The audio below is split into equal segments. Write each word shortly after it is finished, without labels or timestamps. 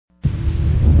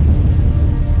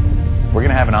we're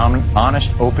going to have an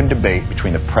honest, open debate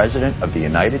between the President of the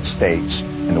United States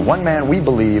and the one man we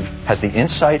believe has the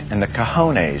insight and the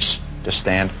cojones to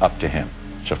stand up to him.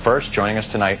 So first, joining us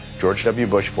tonight, George W.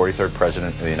 Bush, 43rd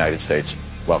President of the United States.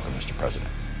 Welcome, Mr. President.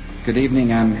 Good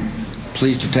evening. I'm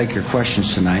pleased to take your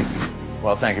questions tonight.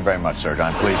 Well, thank you very much, sir.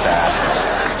 I'm pleased to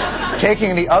ask.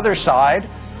 Taking the other side,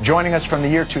 joining us from the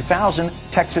year 2000,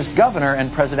 Texas Governor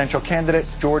and presidential candidate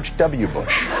George W.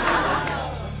 Bush.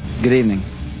 Good evening.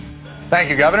 Thank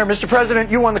you, Governor. Mr.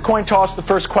 President, you won the coin toss. The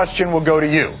first question will go to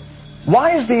you.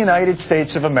 Why is the United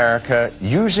States of America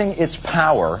using its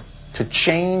power to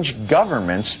change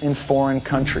governments in foreign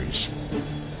countries?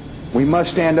 We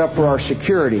must stand up for our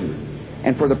security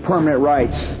and for the permanent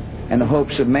rights and the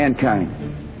hopes of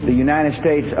mankind. The United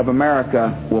States of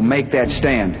America will make that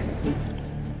stand.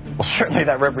 Well, certainly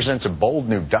that represents a bold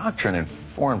new doctrine in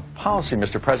foreign policy,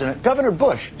 Mr. President. Governor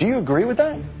Bush, do you agree with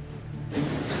that?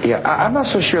 Yeah, I'm not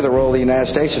so sure the role of the United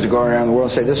States is to go around the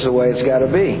world and say this is the way it's got to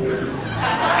be. All right.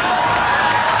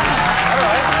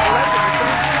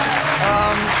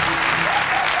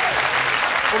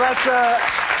 Well,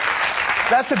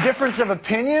 that's a difference of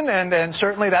opinion, and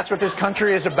certainly that's what this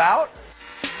country is about.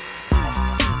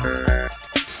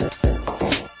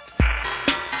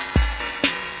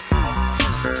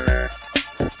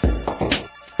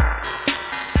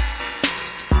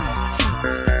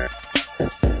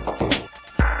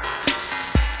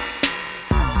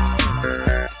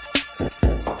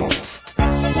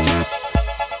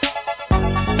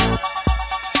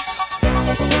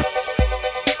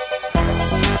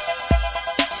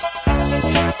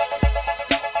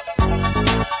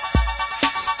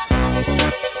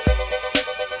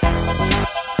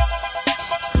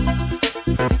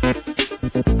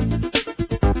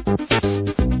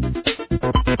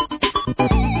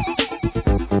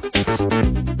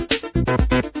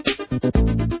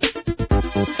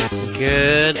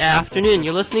 Afternoon.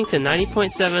 You're listening to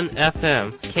 90.7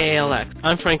 FM, KALX.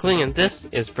 I'm Frank Ling, and this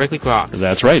is Berkeley Groks.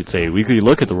 That's right. It's a weekly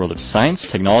look at the world of science,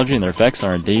 technology, and their effects on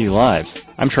our daily lives.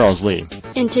 I'm Charles Lee.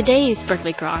 In today's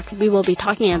Berkeley Groks, we will be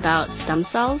talking about stem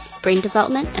cells, brain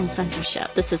development, and censorship.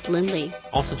 This is Lynn Lee.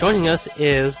 Also joining us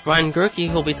is Brian Gerke,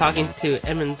 who will be talking to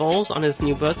Edmund Bowles on his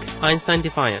new book, Einstein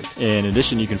Defiant. In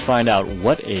addition, you can find out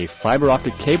what a fiber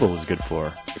optic cable is good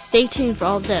for. Stay tuned for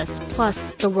all this, plus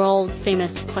the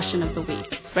world-famous question of the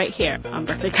week, right here on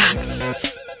Berkeley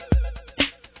Groks.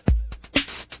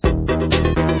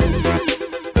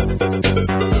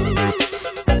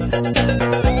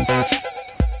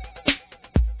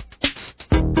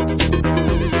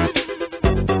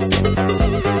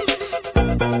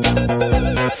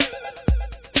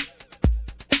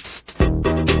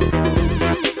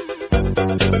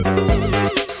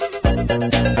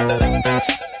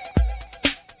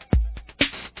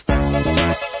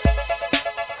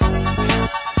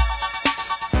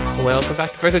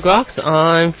 Berkeley Groks,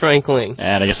 I'm Frank Ling.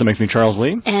 And I guess that makes me Charles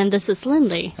Lee. And this is Lynn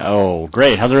Lee. Oh,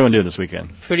 great. How's everyone doing this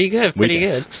weekend? Pretty good,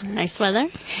 good. Nice weather.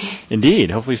 Indeed.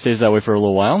 Hopefully it stays that way for a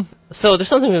little while. So there's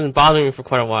something that's been bothering me for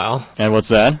quite a while. And what's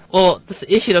that? Well, this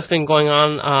issue that's been going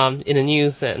on in the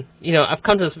news, and, I've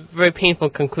come to this very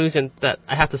painful conclusion that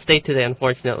I have to state today,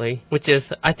 unfortunately, which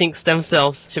is I think stem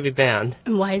cells should be banned.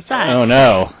 And why is that? Oh,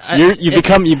 no. You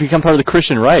become part of the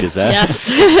Christian right, is that? Yes.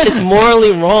 It's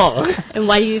morally wrong. And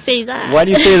why do you say that? Why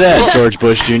do you say that, George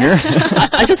Bush Jr.?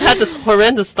 I just had this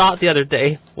horrendous thought the other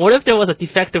day. What if there was a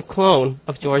defective clone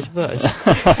of George Bush?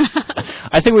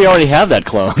 I think we already have that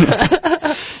clone.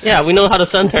 Yeah, we know how the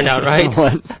sun turned out, right?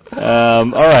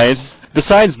 All right.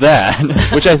 Besides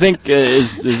that, which I think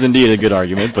is indeed a good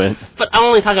argument, but I'm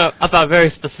only talking about a very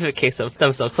specific case of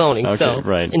stem cell cloning. Okay, so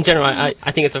right. In general,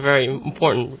 I think it's a very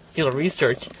important field of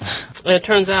research. And it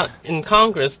turns out in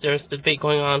Congress there's debate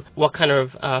going on what kind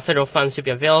of federal funds should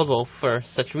be available for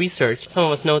such research. Some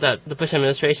of us know that the Bush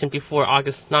administration before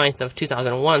August 9th of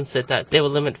 2001 said that they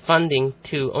would limit funding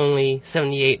to only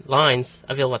 78 lines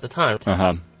available at the time.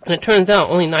 Uh-huh. And it turns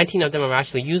out only 19 of them are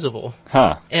actually usable.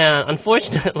 Huh. And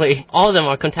unfortunately, all of them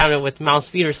are contaminated with mouse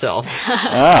feeder cells.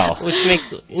 Wow. Which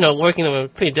makes, working them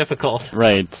pretty difficult.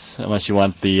 Right. Unless you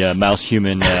want the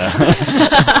mouse-human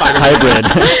hybrid.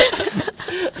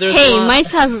 Hey, mice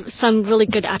have some really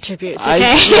good attributes,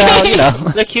 okay?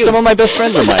 They're cute. Some of my best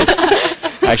friends are mice.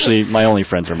 Actually, my only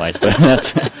friends are mice, but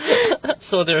that's...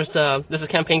 So there's a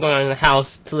campaign going on in the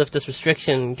House to lift this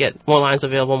restriction, get more lines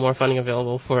available, more funding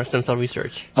available for stem cell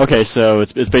research. Okay, so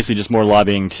it's basically just more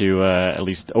lobbying to at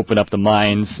least open up the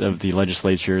minds of the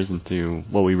legislatures into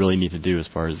what we really need to do as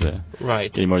far as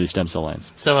getting more of these stem cell lines.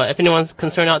 So if anyone's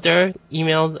concerned out there,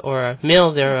 email or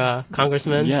mail their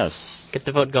congressman. Yes. Get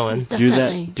the vote going.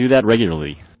 Definitely. Do that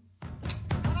regularly.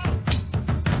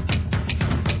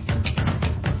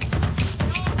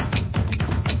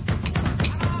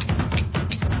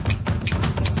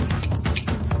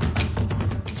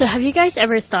 So have you guys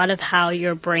ever thought of how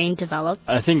your brain developed?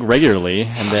 I think regularly,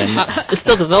 and then... It's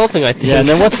still developing, I think. Yeah, and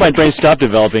then once my brain stopped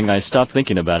developing, I stopped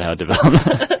thinking about how it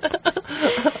developed.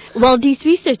 Well, these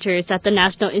researchers at the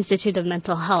National Institute of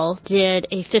Mental Health did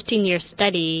a 15-year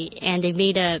study, and they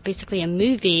made basically a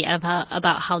movie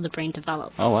about how the brain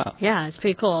develops. Oh, wow. Yeah, it's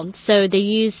pretty cool. So they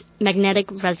used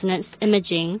magnetic resonance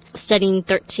imaging, studying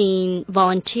 13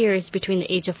 volunteers between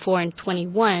the age of 4 and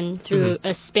 21 through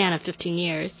a span of 15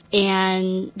 years.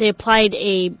 And they applied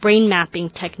a brain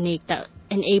mapping technique that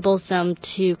enables them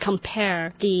to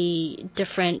compare the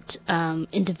different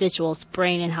individuals'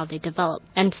 brain and how they develop.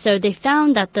 And so they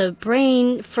found that the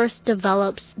brain first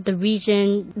develops the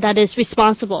region that is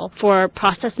responsible for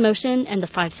process motion and the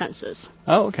 5 senses.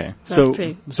 Oh, okay.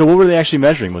 So what were they actually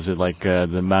measuring? Was it like the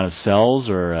amount of cells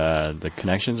or the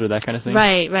connections or that kind of thing?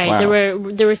 Right. Wow.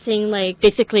 They were seeing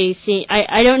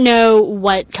I don't know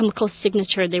what chemical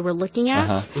signature they were looking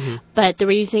at, but they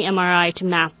were using MRI to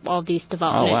map all these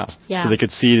development. Oh, wow. Yeah. So they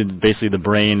could see basically the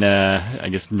brain, I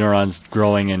guess, neurons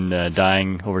growing and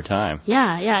dying over time.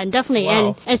 Yeah, and definitely.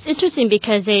 Wow. And it's interesting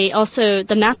because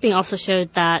the mapping also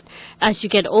showed that as you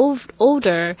get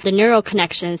older, the neural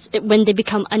connections, when they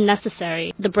become unnecessary,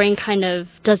 the brain kind of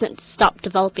doesn't stop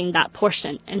developing that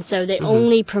portion. And so they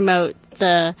only promote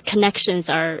the connections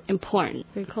are important.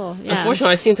 Very cool. Yeah.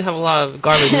 Unfortunately, I seem to have a lot of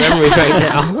garbage memories right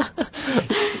now.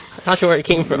 Not sure where it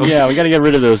came from. Yeah, we got to get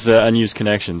rid of those unused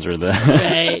connections or the.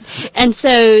 Right. And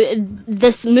so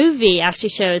this movie actually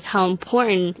shows how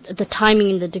important the timing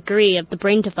and the degree of the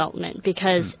brain development,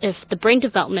 because if the brain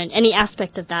development, any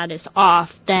aspect of that is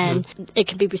off, then it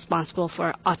can be responsible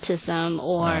for autism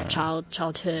or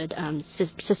childhood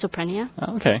schizophrenia.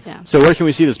 Oh, okay. Yeah. So where can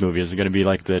we see this movie? Is it going to be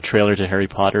like the trailer to Harry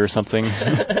Potter or something?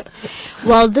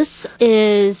 Well, this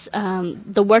is,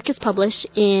 the work is published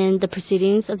in the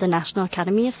Proceedings of the National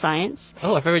Academy of Science.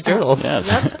 Oh, a favorite journal. Yes.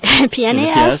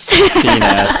 PNAS.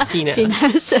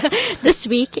 PNAS. This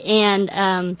week,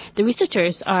 and the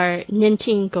researchers are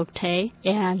Nintin Goktae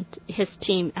and his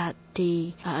team at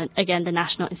the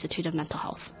National Institute of Mental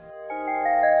Health.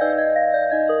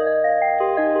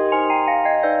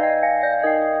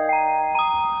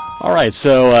 All right,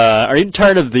 so are you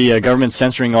tired of the government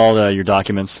censoring all your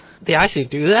documents? They actually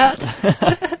do that?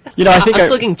 I think I'm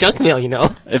looking junk mail,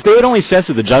 If they would only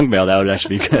censor the junk mail, that would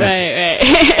actually be good.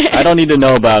 Right. I don't need to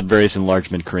know about various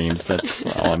enlargement creams. That's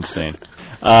all I'm saying.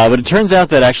 But it turns out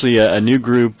that actually a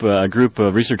group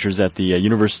of researchers at the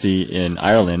university in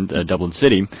Ireland, Dublin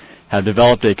City, have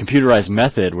developed a computerized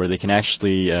method where they can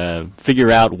actually figure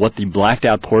out what the blacked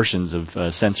out portions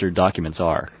of censored documents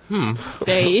are.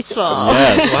 Very useful.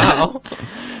 Yes. Wow.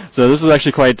 So this is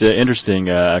actually quite interesting.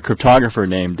 A cryptographer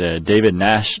named David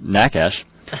Nakash,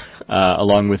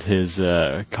 along with his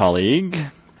colleague,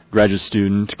 graduate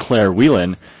student Claire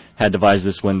Whelan, had devised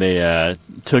this when they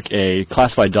took a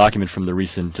classified document from the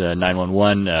recent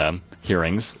 911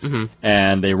 hearings,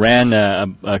 and they ran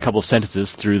a couple of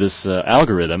sentences through this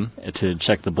algorithm to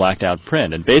check the blacked out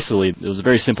print. And basically, it was a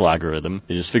very simple algorithm.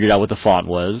 They just figured out what the font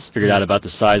was, figured out about the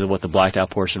size of what the blacked out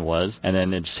portion was, and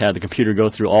then it just had the computer go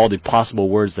through all the possible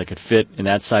words that could fit in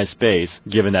that size space,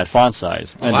 given that font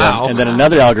size. And then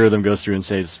another algorithm goes through and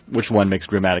says which one makes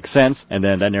grammatic sense, and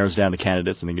then that narrows down the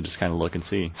candidates, and then you can just kind of look and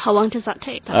see. How long does that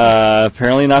take?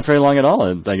 Apparently not very long at all.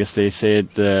 I guess they say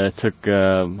it took,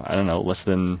 less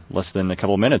than a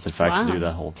couple of minutes, in fact, to do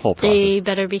that whole process. They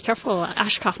better be careful.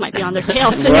 Ashcroft might be on their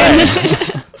tail soon.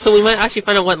 Right. So we might actually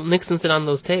find out what Nixon said on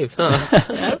those tapes,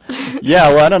 huh? Yeah,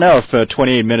 well, I don't know if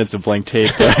 28 minutes of blank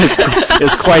tape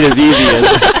is quite as easy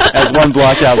as one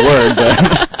blocked out word,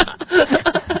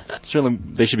 but certainly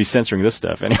they should be censoring this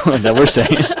stuff anyway that we're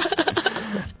saying.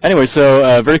 Anyway,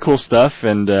 so very cool stuff,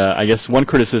 and I guess one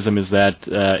criticism is that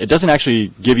it doesn't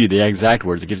actually give you the exact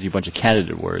words, it gives you a bunch of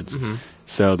candidate words.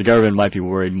 So the government might be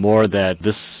worried more that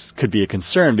this could be a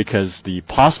concern because the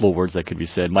possible words that could be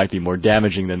said might be more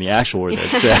damaging than the actual word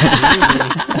that's said.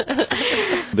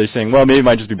 They're saying, well, maybe it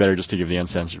might just be better just to give the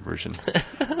uncensored version,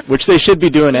 which they should be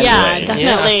doing anyway. Yeah,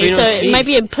 definitely. Yeah, so it might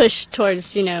be a push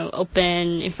towards,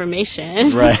 open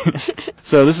information. Right.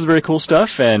 So this is very cool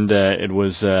stuff, and it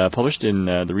was published in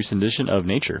the recent edition of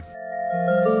Nature.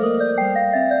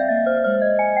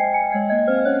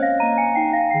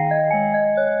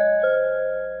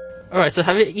 All right, so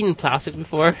have you eaten plastic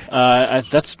before?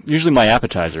 That's usually my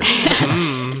appetizer.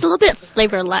 It's a little bit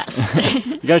flavorless.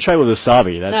 You gotta try it with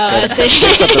wasabi. That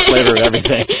takes up the flavor of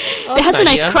everything. It has a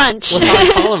nice crunch. With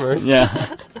polymers.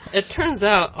 Yeah. It turns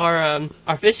out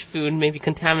our fish food may be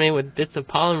contaminated with bits of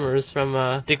polymers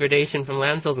from degradation from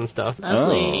landfills and stuff.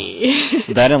 Lovely.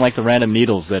 That and like the random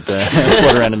needles that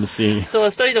float around in the sea. So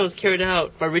a study that was carried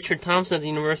out by Richard Thompson at the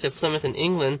University of Plymouth in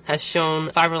England has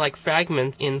shown fiber-like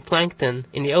fragments in plankton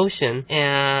in the ocean,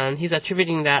 and he's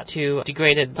attributing that to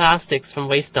degraded plastics from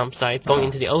waste dump sites going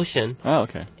into the ocean. Oh,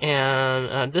 okay.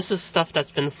 And this is stuff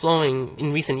that's been flowing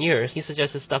in recent years. He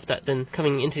suggested stuff that's been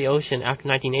coming into the ocean after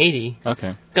 1980. Okay.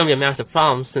 It's going to be a massive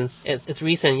problem since it's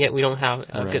recent, yet we don't have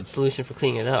a good solution for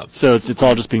cleaning it up. So it's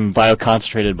all just being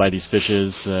bioconcentrated by these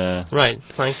fishes. Right,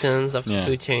 planktons up the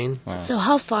food chain. Wow. So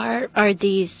how far are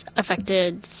these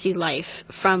affected sea life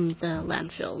from the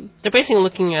landfill? They're basically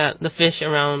looking at the fish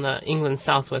around England's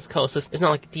southwest coast. It's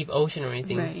not like a deep ocean or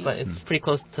anything, but it's pretty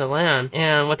close to land.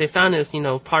 And what they found is,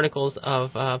 particles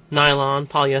of nylon,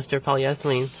 polyester,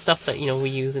 polyethylene, stuff that, we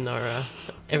use in our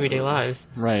everyday lives.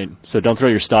 Right. So don't throw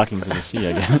your stockings in the sea,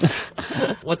 I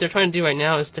guess. What they're trying to do right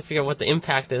now is to figure out what the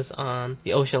impact is on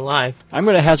the ocean life. I'm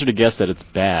going to hazard a guess that it's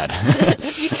bad.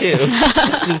 Me too.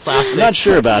 I'm not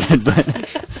sure about it, but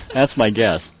that's my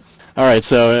guess. All right,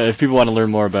 so if people want to learn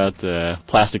more about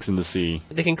plastics in the sea,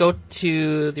 they can go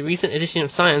to the recent edition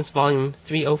of Science, Volume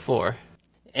 304.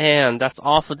 And that's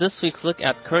all for this week's look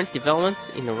at current developments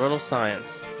in neuronal science.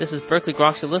 This is Berkeley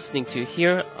Groks you're listening to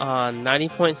here on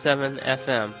 90.7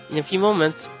 FM. In a few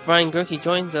moments, Brian Gerke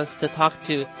joins us to talk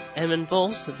to Edmund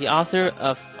Bolles, the author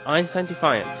of Einstein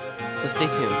Defiant. So stay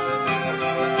tuned.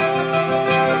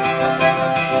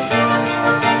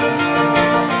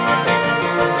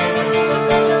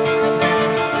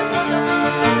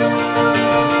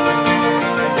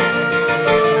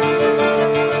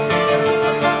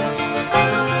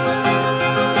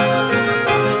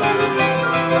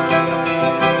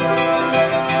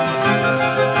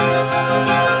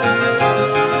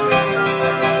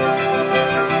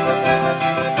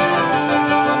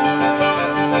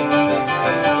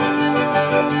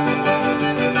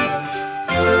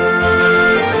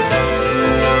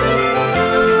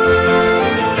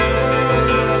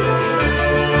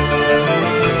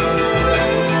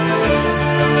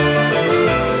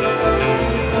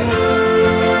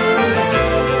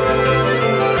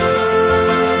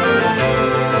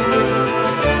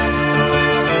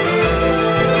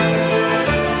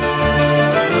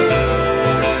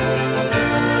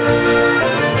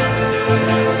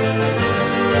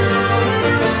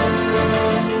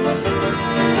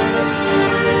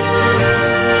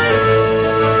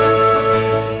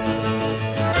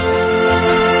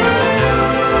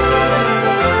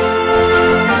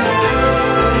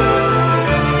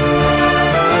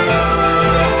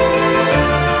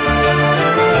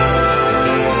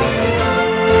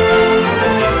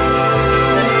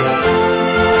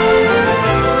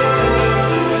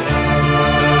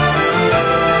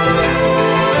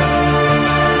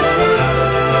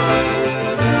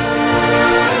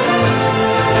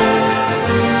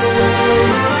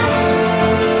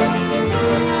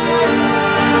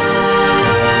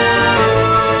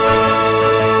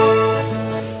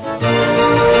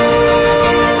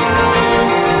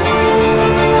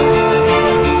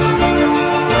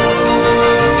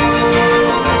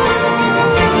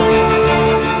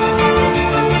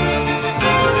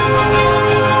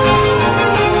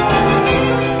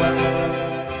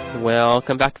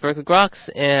 Welcome back to Berkeley Groks,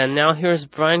 and now here's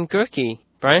Brian Gerke.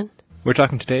 Brian? We're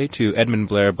talking today to Edmund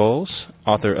Blair Bolles,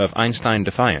 author of Einstein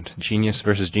Defiant, Genius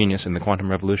versus Genius in the Quantum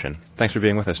Revolution. Thanks for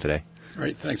being with us today. All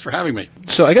right, thanks for having me.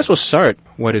 So I guess we'll start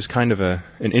what is kind of an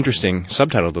interesting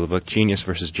subtitle to the book, Genius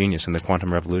versus Genius in the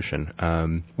Quantum Revolution.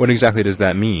 What exactly does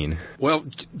that mean? Well,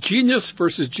 genius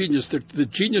versus genius, the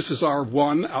geniuses are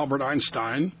one, Albert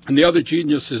Einstein, and the other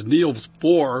genius is Niels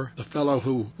Bohr, the fellow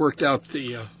who worked out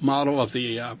the model of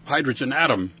the hydrogen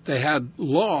atom. They had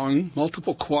long,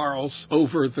 multiple quarrels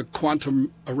over the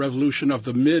quantum revolution of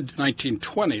the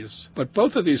mid-1920s, but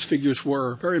both of these figures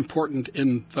were very important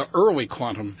in the early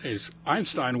quantum days.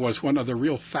 Einstein was one of the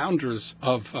real founders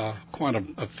of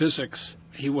quantum physics.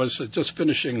 He was just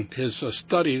finishing his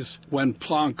studies when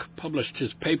Planck published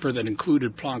his paper that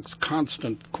included Planck's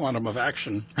constant quantum of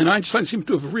action. And Einstein seemed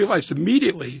to have realized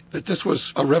immediately that this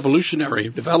was a revolutionary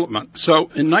development.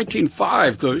 So in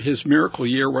 1905, his miracle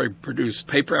year where he produced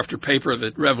paper after paper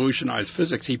that revolutionized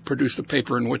physics, he produced a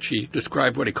paper in which he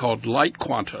described what he called light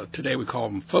quanta. Today we call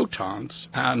them photons.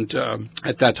 And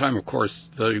at that time, of course,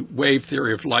 the wave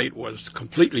theory of light was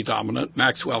completely dominant.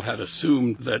 Maxwell had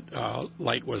assumed that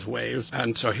light was waves.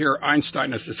 And so here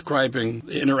Einstein is describing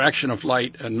the interaction of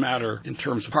light and matter in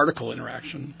terms of particle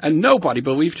interaction. And nobody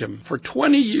believed him. For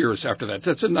 20 years after that,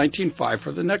 that's in 1905,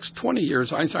 for the next 20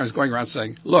 years, Einstein was going around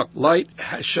saying, look, light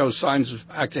shows signs of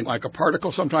acting like a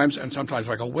particle sometimes and sometimes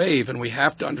like a wave, and we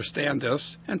have to understand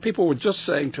this. And people were just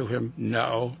saying to him,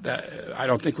 no, I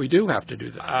don't think we do have to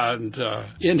do that. And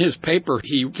in his paper,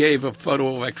 he gave a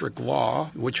photoelectric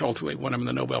law, which ultimately won him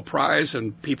the Nobel Prize,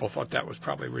 and people thought that was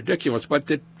probably ridiculous. But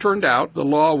it turned out the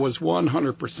law was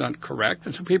 100% correct.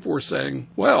 And so people were saying,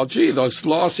 well, gee, those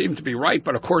laws seem to be right,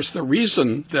 but of course the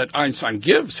reason that Einstein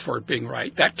gives for it being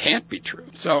right, that can't be true.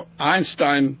 So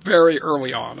Einstein very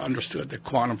early on understood that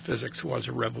quantum physics was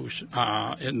a revolution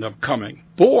in the coming.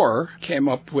 Bohr came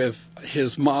up with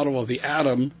his model of the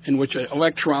atom in which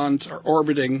electrons are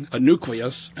orbiting a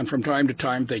nucleus, and from time to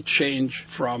time they change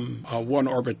from one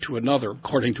orbit to another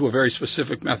according to a very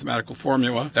specific mathematical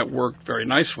formula that worked very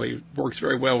nicely, works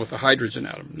very well with the hydrogen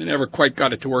atom. They never quite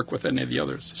got it to work with any of the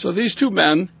others. So these two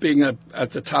men, being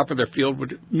at the top of their field,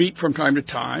 would meet from time to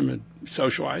time and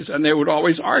socialize, and they would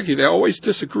always argue. They always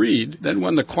disagreed. Then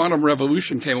when the quantum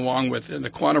revolution came along with, and the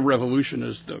quantum revolution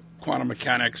is the quantum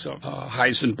mechanics of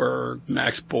Heisenberg,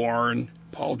 Max Born,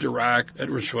 Paul Dirac,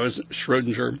 Edward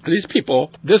Schrödinger. These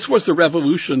people, this was the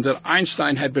revolution that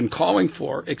Einstein had been calling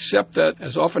for, except that,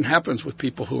 as often happens with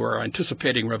people who are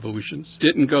anticipating revolutions,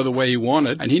 didn't go the way he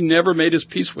wanted, and he never made his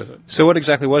peace with it. So what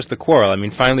exactly was the quarrel? I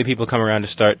mean, finally people come around to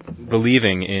start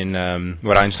believing in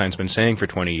what Einstein's been saying for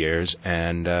 20 years,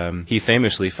 and he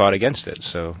famously fought against it.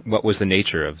 So what was the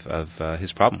nature of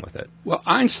his problem with it? Well,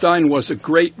 Einstein was a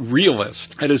great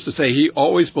realist. That is to say, he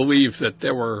always believed that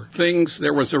there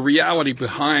was a reality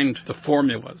behind the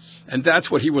formulas. And that's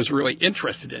what he was really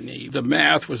interested in. The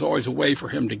math was always a way for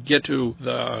him to get to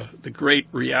the great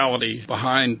reality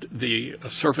behind the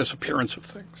surface appearance of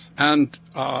things. And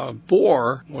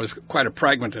Bohr was quite a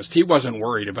pragmatist. He wasn't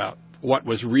worried about what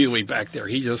was really back there.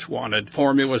 He just wanted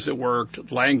formulas that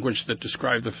worked, language that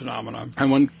described the phenomenon.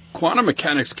 And when quantum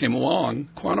mechanics came along,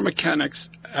 quantum mechanics,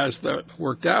 as that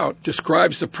worked out,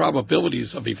 describes the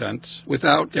probabilities of events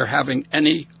without there having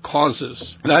any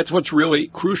causes. That's what's really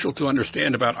crucial to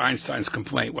understand about Einstein's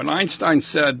complaint. When Einstein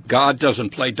said God doesn't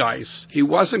play dice, he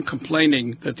wasn't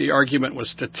complaining that the argument was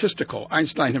statistical.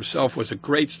 Einstein himself was a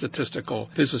great statistical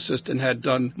physicist and had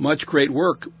done much great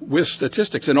work with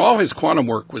statistics, and all his quantum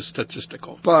work was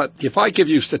statistical. But if I give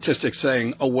you statistics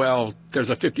saying, oh, well, there's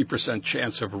a 50%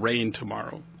 chance of rain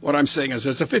tomorrow, what I'm saying is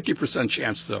there's a 50%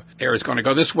 chance the air is going to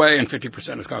go this way and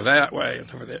 50% is going that way. And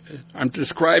so I'm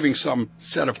describing some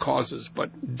set of causes. But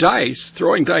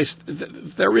throwing dice,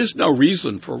 there is no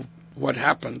reason for what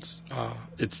happens.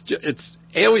 It's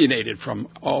alienated from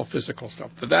all physical stuff.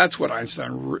 But that's what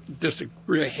Einstein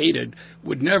really hated,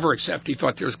 would never accept. He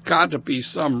thought there's got to be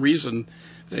some reason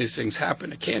these things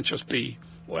happen. It can't just be,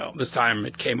 well, this time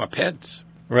it came up heads.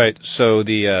 Right. So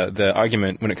the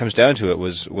argument, when it comes down to it,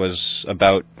 was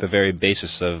about the very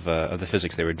basis of the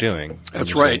physics they were doing.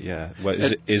 That's right. Yeah.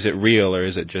 Is it real or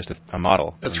is it just a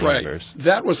model? That's right.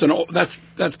 That was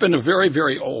that's been a very,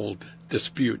 very old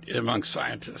dispute among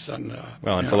scientists and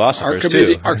philosophers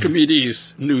too.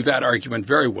 Archimedes knew that argument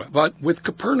very well. But with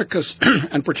Copernicus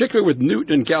and particularly with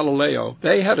Newton and Galileo,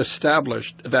 they had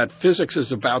established that physics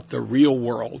is about the real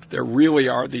world. There really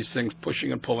are these things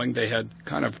pushing and pulling. They had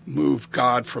kind of moved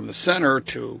God from the center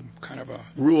to kind of a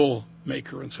rule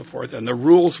maker and so forth, and the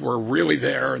rules were really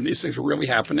there, and these things were really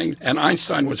happening, and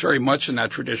Einstein was very much in that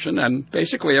tradition, and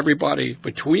basically everybody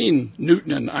between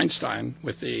Newton and Einstein,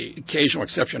 with the occasional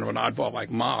exception of an oddball like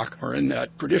Mach, are in that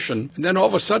tradition, and then all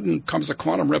of a sudden comes the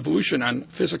quantum revolution, and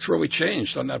physics really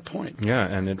changed on that point. Yeah,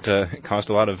 and it caused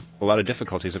a lot of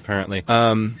difficulties, apparently.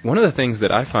 One of the things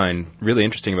that I find really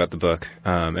interesting about the book,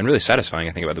 and really satisfying,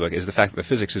 I think, about the book, is the fact that the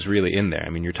physics is really in there.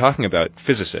 I mean, you're talking about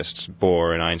physicists,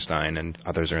 Bohr and Einstein, and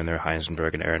others are in there,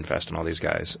 Heisenberg and Ehrenfest and all these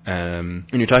guys. And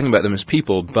you're talking about them as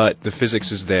people, but the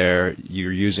physics is there.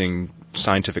 You're using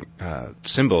scientific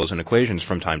symbols and equations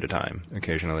from time to time,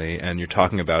 occasionally, and you're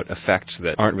talking about effects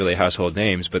that aren't really household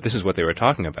names, but this is what they were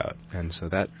talking about. And so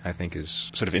that, I think, is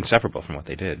sort of inseparable from what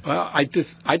they did. Well,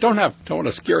 I don't want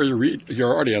to scare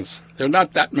your audience. There are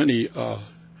not that many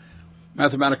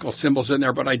mathematical symbols in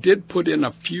there, but I did put in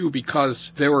a few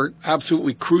because they were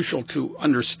absolutely crucial to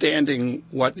understanding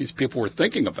what these people were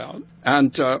thinking about.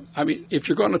 And, if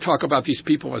you're going to talk about these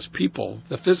people as people,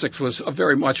 the physics was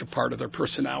very much a part of their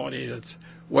personality. It's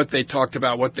what they talked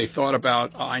about, what they thought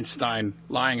about Einstein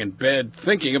lying in bed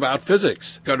thinking about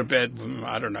physics. Go to bed,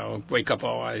 I don't know, wake up,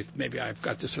 maybe I've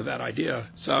got this or that idea.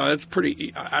 So it's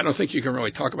pretty, I don't think you can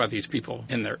really talk about these people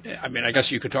in there. I mean, I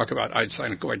guess you could talk about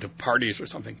Einstein going to parties or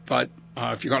something, but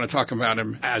if you're going to talk about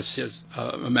him as his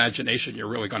imagination, you're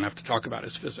really going to have to talk about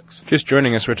his physics. Just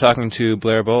joining us, we're talking to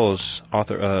Blair Bowles,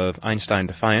 author of Einstein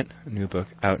Defiant, a new book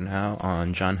out now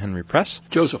on John Henry Press.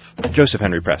 Joseph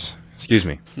Henry Press. Excuse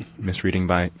me. Misreading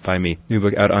by me. New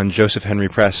book out on Joseph Henry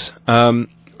Press.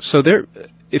 So there,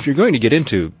 if you're going to get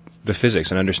into the physics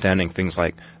and understanding things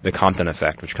like the Compton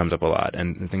effect, which comes up a lot,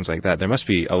 and things like that, there must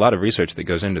be a lot of research that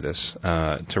goes into this,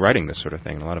 to writing this sort of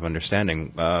thing, a lot of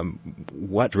understanding.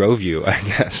 What drove you, I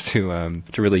guess, to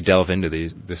really delve into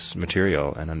this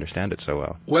material and understand it so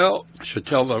well? Well, I should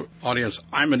tell the audience,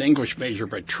 I'm an English major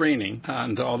by training,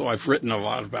 and although I've written a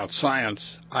lot about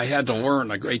science, I had to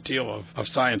learn a great deal of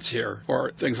science here,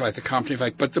 or things like the Compton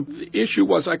effect. But the issue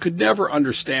was I could never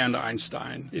understand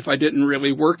Einstein if I didn't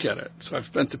really work at it. So I've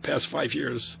spent the past 5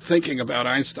 years thinking about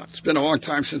Einstein. It's been a long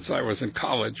time since I was in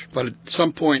college, but at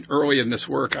some point early in this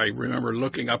work, I remember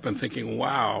looking up and thinking,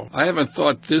 wow, I haven't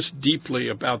thought this deeply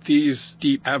about these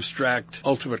deep, abstract,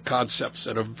 ultimate concepts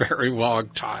in a very long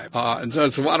time. And so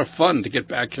it's a lot of fun to get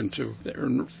back into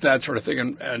that sort of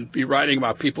thing and be writing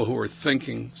about people who are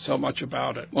thinking so much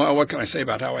about it. Well, what can I say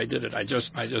about how I did it? I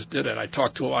just did it. I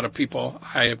talked to a lot of people.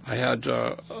 I had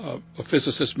a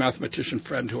physicist, mathematician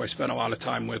friend who I spent a lot of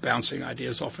time with, bouncing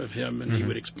ideas off of him, and he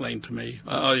would explain to me,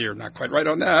 oh, you're not quite right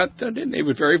on that. And he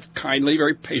would very kindly,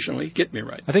 very patiently get me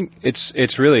right. I think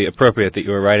it's really appropriate that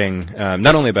you were writing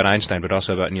not only about Einstein, but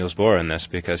also about Niels Bohr in this,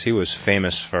 because he was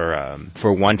famous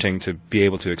for wanting to be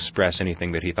able to express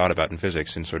anything that he thought about in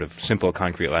physics in sort of simple,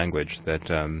 concrete language that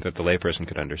the layperson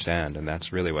could understand. And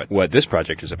that's really what this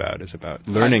project is about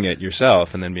learning it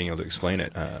yourself and then being able to explain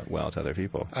it well to other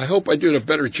people. I hope I did a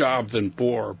better job than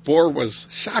Bohr. Bohr was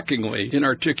shockingly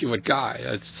inarticulate guy.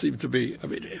 It seemed to be,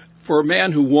 for a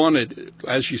man who wanted,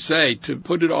 as you say, to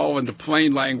put it all into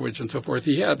plain language and so forth,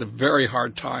 he had a very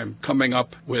hard time coming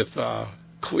up with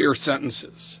clear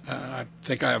sentences. I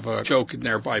think I have a joke in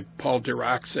there by Paul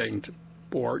Dirac saying to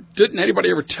Bohr, didn't anybody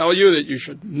ever tell you that you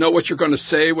should know what you're going to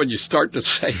say when you start to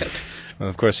say it? Well,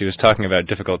 of course, he was talking about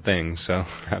difficult things, so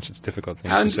perhaps it's difficult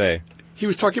things to say. He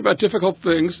was talking about difficult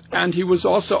things, and he was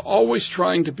also always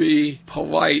trying to be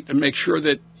polite and make sure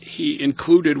that he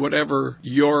included whatever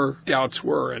your doubts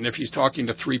were. And if he's talking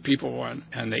to three people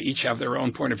and they each have their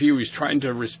own point of view, he's trying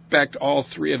to respect all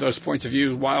three of those points of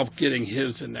view while getting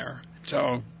his in there.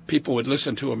 So people would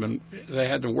listen to him, and they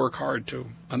had to work hard to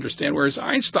understand. Whereas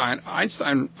Einstein,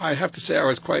 I have to say I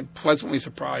was quite pleasantly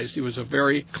surprised. He was a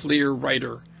very clear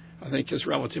writer. I think his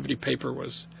relativity paper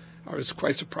I was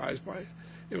quite surprised by it.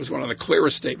 It was one of the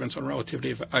clearest statements on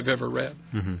relativity I've ever read.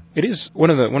 Mm-hmm. It is one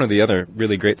of the other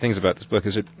really great things about this book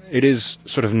is it is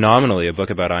sort of nominally a book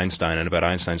about Einstein and about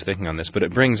Einstein's thinking on this, but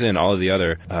it brings in all of the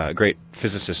other great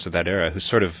physicists of that era who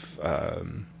sort of,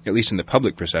 at least in the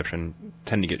public perception,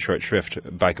 tend to get short shrift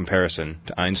by comparison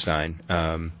to Einstein.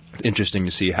 It's interesting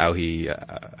to see how he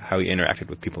interacted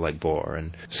with people like Bohr,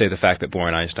 and say the fact that Bohr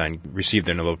and Einstein received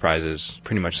their Nobel Prizes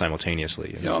pretty much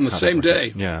simultaneously. Yeah, on the same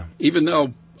day. Yeah. Even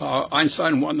though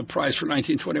Einstein won the prize for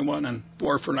 1921 and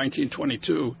Bohr for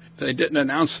 1922, they didn't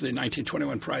announce the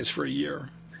 1921 prize for a year.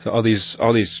 So all these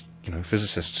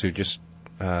physicists who just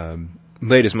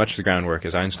laid as much of the groundwork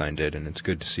as Einstein did, and it's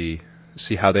good to see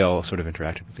how they all sort of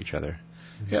interacted with each other.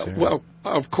 Yeah, well,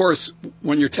 of course,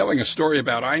 when you're telling a story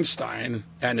about Einstein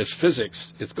and his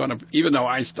physics, it's going to, even though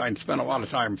Einstein spent a lot of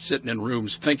time sitting in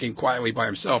rooms thinking quietly by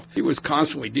himself, he was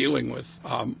constantly dealing with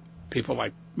people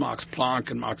like Max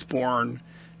Planck and Max Born,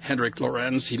 Hendrik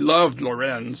Lorentz. He loved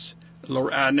Lorentz.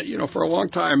 And, for a long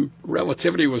time,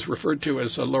 relativity was referred to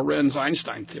as a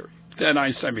Lorentz-Einstein theory. Then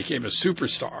Einstein became a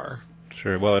superstar.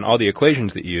 Sure. Well, and all the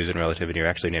equations that you use in relativity are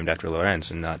actually named after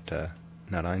Lorentz and not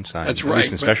Einstein. That's right. At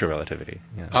least in special relativity.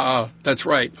 Yeah. That's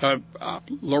right.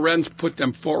 Lorentz put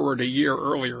them forward a year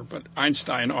earlier, but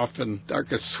Einstein often,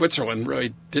 because Switzerland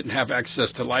really didn't have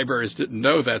access to libraries, didn't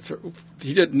know that. So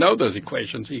he didn't know those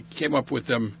equations. He came up with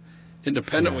them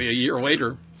independently a year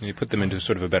later. And he put them into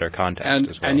sort of a better context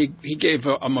as well. And he gave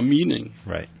them a meaning.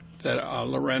 Right. That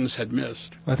Lorentz had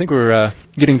missed. Well, I think we're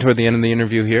getting toward the end of the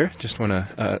interview here. Just want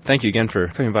to thank you again for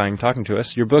coming by and talking to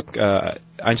us. Your book,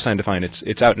 Einstein Defiant,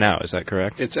 it's out now, is that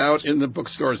correct? It's out in the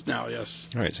bookstores now, yes.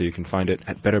 All right, so you can find it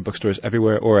at better bookstores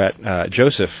everywhere or at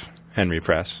Joseph Henry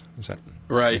Press. Is that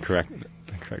right? The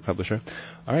correct publisher?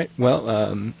 All right,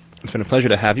 well, it's been a pleasure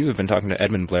to have you. We've been talking to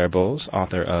Edmund Blair Bowles,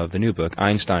 author of the new book,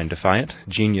 Einstein Defiant,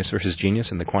 Genius versus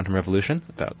Genius in the Quantum Revolution,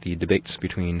 about the debates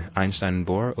between Einstein and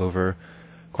Bohr over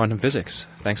quantum physics.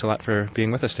 Thanks a lot for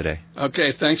being with us today.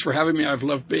 Okay, thanks for having me. I've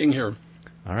loved being here.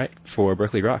 All right. For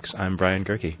Berkeley Groks, I'm Brian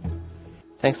Gerke.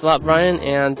 Thanks a lot, Brian.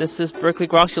 And this is Berkeley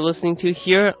Groks you're listening to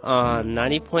here on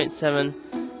 90.7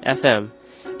 FM.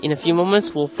 In a few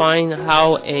moments, we'll find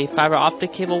how a fiber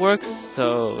optic cable works,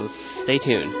 so stay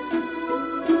tuned.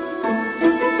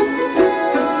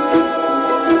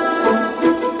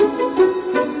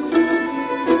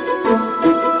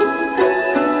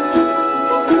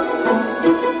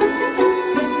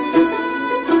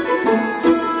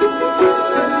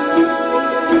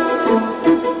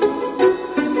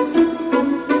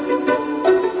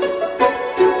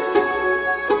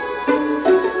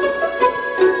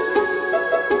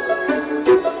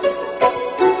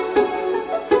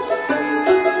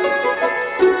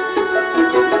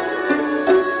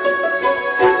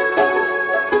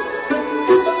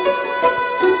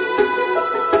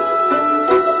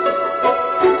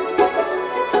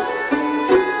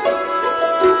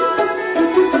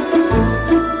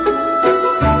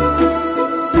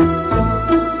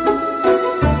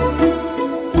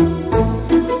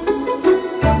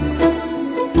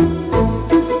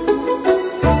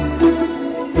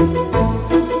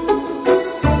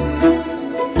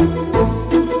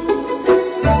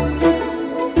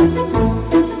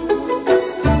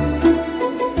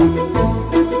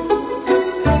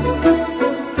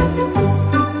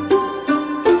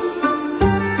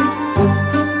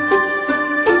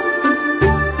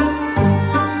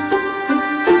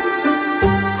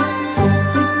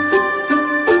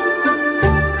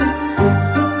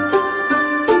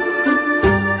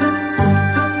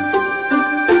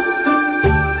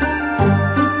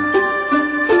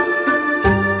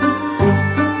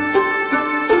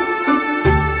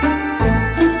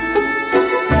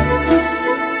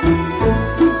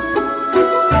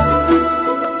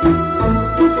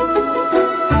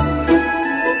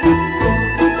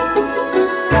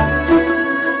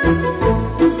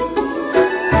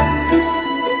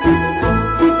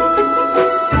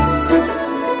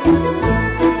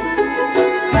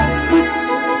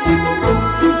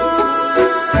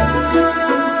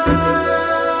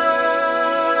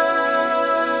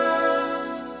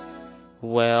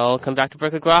 Welcome back to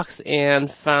Berkeley Groks,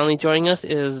 and finally joining us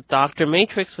is Dr.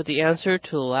 Matrix with the answer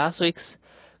to last week's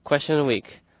question of the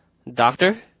week.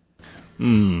 Doctor?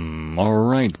 All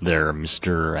right there,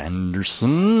 Mr.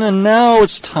 Anderson. And now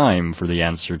it's time for the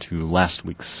answer to last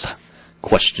week's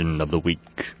question of the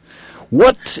week.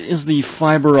 What is the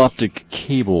fiber optic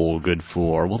cable good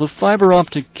for? Well, the fiber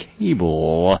optic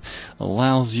cable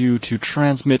allows you to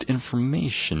transmit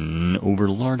information over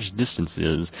large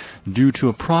distances due to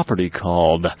a property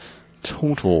called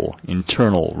total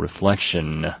internal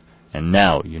reflection. And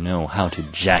now you know how to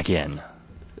jack in.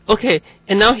 Okay,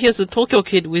 and now here's the Tokyo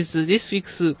Kid with this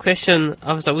week's question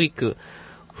of the week.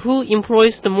 Who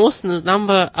employs the most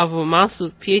number of math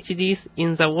PhDs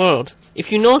in the world? If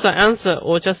you know the answer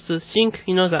or just think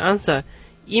you know the answer,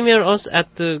 email us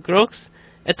at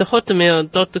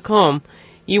groks@hotmail.com.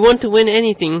 You won't win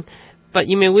anything, but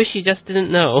you may wish you just didn't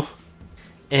know.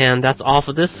 And that's all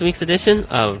for this week's edition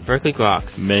of Berkeley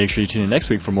Groks. Make sure you tune in next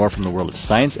week for more from the world of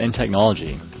science and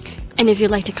technology. And if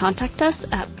you'd like to contact us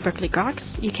at Berkeley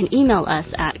Groks, you can email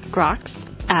us at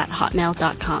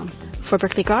groks@hotmail.com. For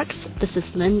Berkeley Groks, this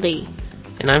is Lynn Lee.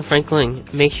 And I'm Frank Ling.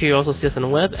 Make sure you also see us on the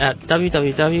web at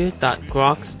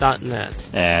www.groks.net.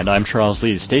 And I'm Charles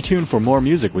Lee. Stay tuned for more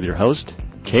music with your host,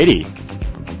 Katie.